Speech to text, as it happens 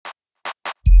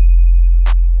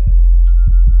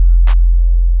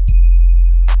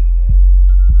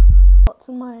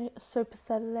in my Super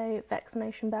Saturday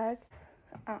vaccination bag.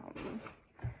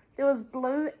 There was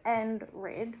blue and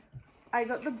red. I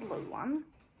got the blue one.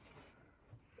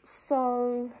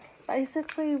 So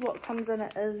basically what comes in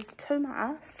it is 2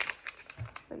 masks.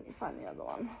 Let me find the other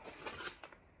one.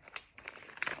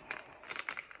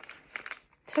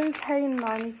 2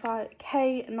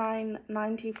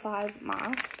 K995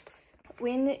 masks.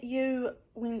 When you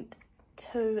went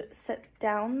to sit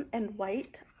down and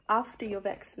wait after your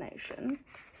vaccination,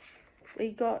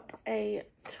 we got a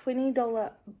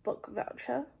 $20 book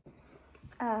voucher,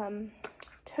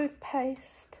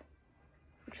 toothpaste,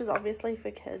 which is obviously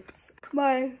for kids.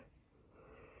 My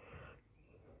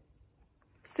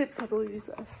stepson will use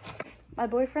this. My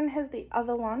boyfriend has the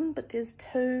other one, but there's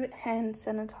 2 hand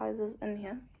sanitizers in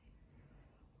here.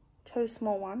 2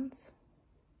 small ones.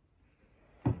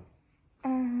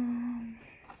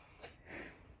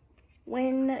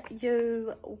 When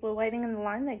you were waiting in the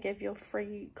line, they gave you a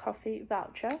free coffee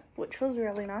voucher, which was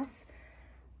really nice.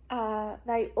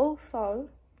 They also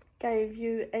gave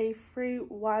you a free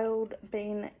Wild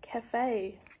Bean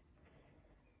Cafe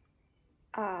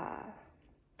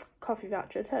coffee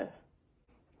voucher too.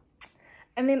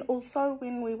 And then also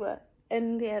when we were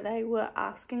in there, they were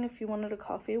asking if you wanted a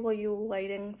coffee while you were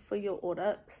waiting for your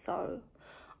order. So,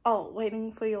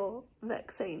 waiting for your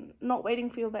vaccine. Not waiting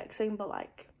for your vaccine, but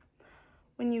like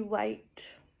when you wait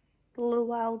a little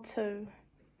while to,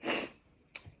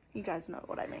 you guys know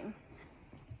what I mean.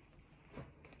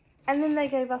 And then they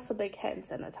gave us a big hand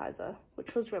sanitizer,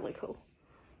 which was really cool.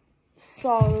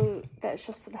 So that's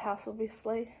just for the house,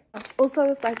 obviously. Also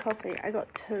with my coffee, I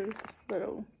got 2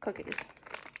 little cookies.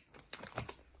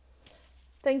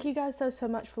 Thank you guys so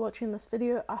much for watching this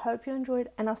video. I hope you enjoyed,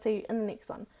 and I'll see you in the next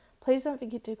one. Please don't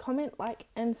forget to comment, like,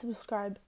 and subscribe.